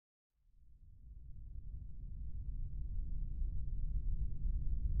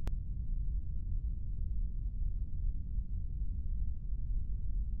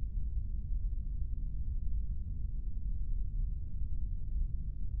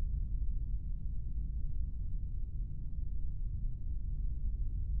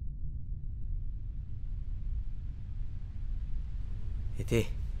D,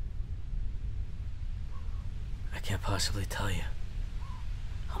 I can't possibly tell you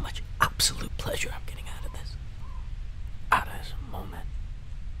how much absolute pleasure I'm getting out of this. Out of this moment.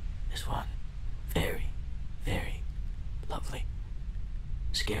 This one very, very lovely,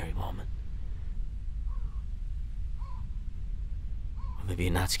 scary moment. Or maybe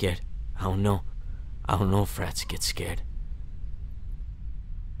you're not scared. I don't know. I don't know if rats get scared.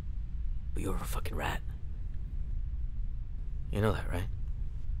 But you're a fucking rat. You know that, right?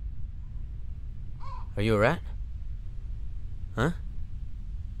 Are you a rat? Huh?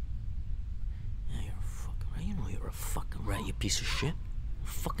 Yeah, you're a fucking rat. You know you're a fucking rat, you piece of shit. I'll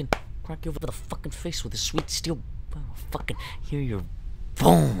fucking crack you over the fucking face with a sweet steel. I'll fucking hear your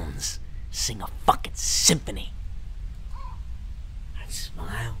bones sing a fucking symphony. And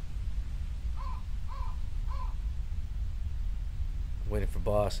smile. I'm waiting for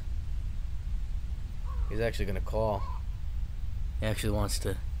boss. He's actually gonna call. He actually wants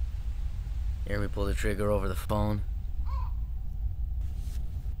to hear me pull the trigger over the phone.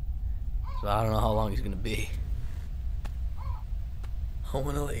 So I don't know how long he's gonna be. I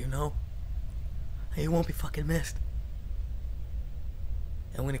wanna let you know that you won't be fucking missed.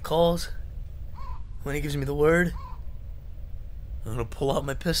 And when he calls, when he gives me the word, I'm gonna pull out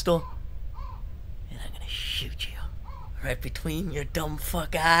my pistol and I'm gonna shoot you right between your dumb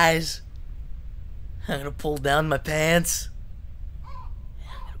fuck eyes. I'm gonna pull down my pants. And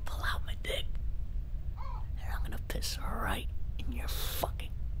I'm gonna pull out my dick. And I'm gonna piss right in your fucking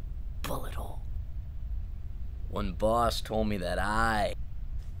bullet hole. One boss told me that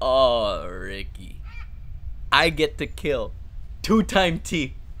oh, Ricky, I get to kill 2-time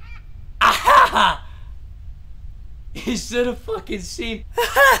T. Ah! You should have fucking seen.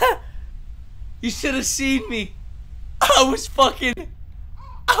 You should have seen me. I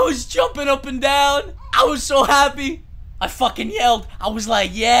was jumping up and down. I was so happy. I fucking yelled. I was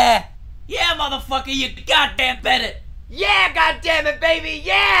like, yeah. Yeah, motherfucker, you goddamn bet it. Yeah, goddamn it, baby,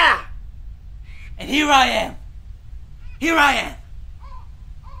 yeah. And here I am. Here I am.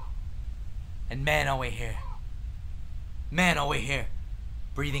 And man over here. Man over here.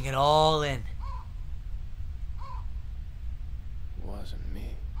 Breathing it all in. It wasn't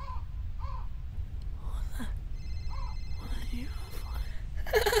me. What are you?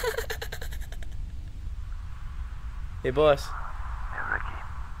 Hey, boss. Hey, Ricky.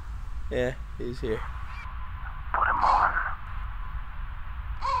 Yeah, he's here. Put him on.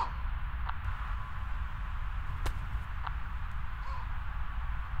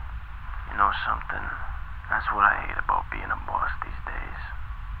 You know something? That's what I hate about being a boss these days.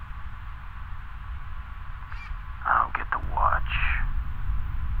 I don't get to watch.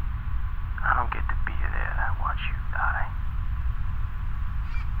 I don't get to be there to watch you die.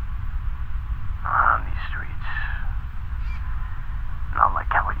 Not on these streets. Not like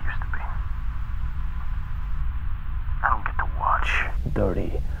how it used to be. I don't get to watch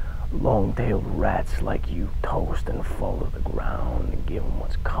dirty, long-tailed rats like you toast and fall to the ground and give them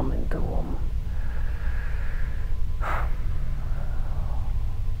what's coming to them.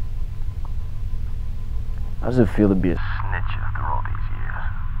 How does it feel to be a snitch after all these years?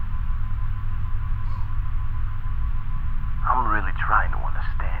 I'm really trying to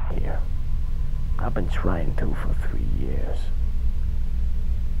understand here? I've been trying to for 3 years.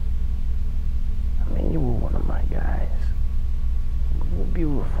 I mean, you were one of my guys. You were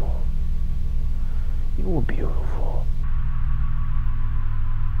beautiful. You were beautiful.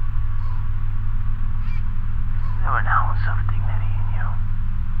 There were an ounce of dignity in you.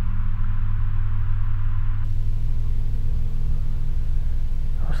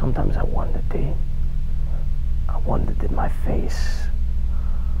 Sometimes I wondered, D. I wondered, did my face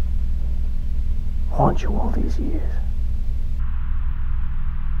haunt you all these years?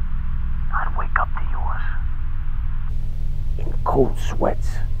 I'd wake up to yours. In cold sweats,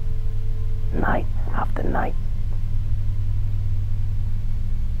 night after night.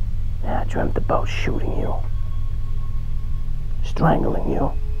 And I dreamt about shooting you, strangling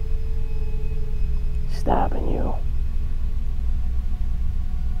you, stabbing you,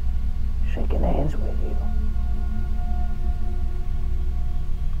 shaking hands with you.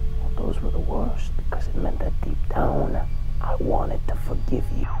 Well, those were the worst, because it meant that deep down, I wanted to forgive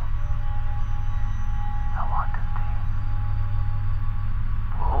you. I want to, T.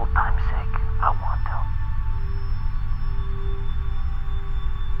 For old time's sake, I want to.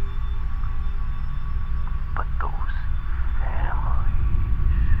 But those families...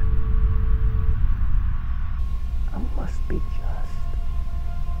 I must be just.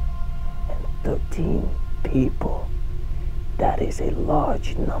 And 13 people. That is a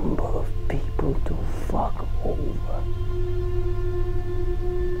large number of people to fuck over.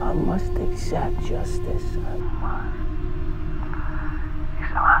 I must exact justice. I must.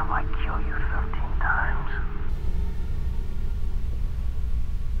 So how do I kill you 13 times?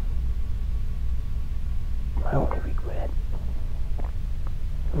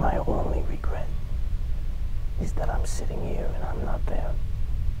 My only regret is that I'm sitting here and I'm not there.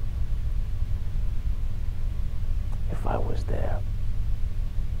 If I was there,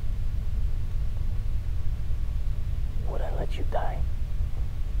 would I let you die?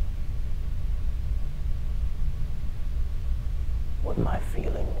 Would my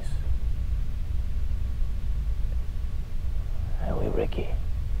feelings? Hey, Ricky.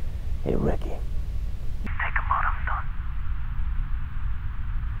 Hey, Ricky. Take him out, I'm done.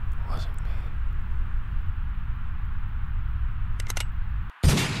 Wasn't me.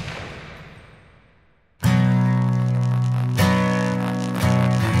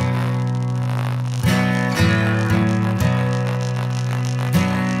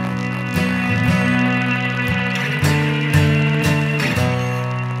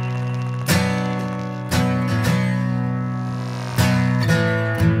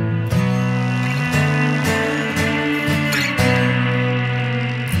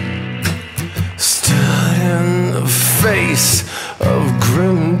 Face of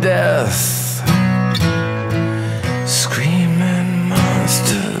grim death, screaming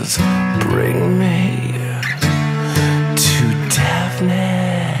monsters bring me to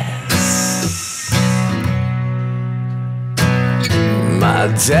deafness. My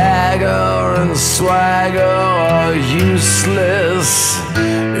dagger and swagger are useless.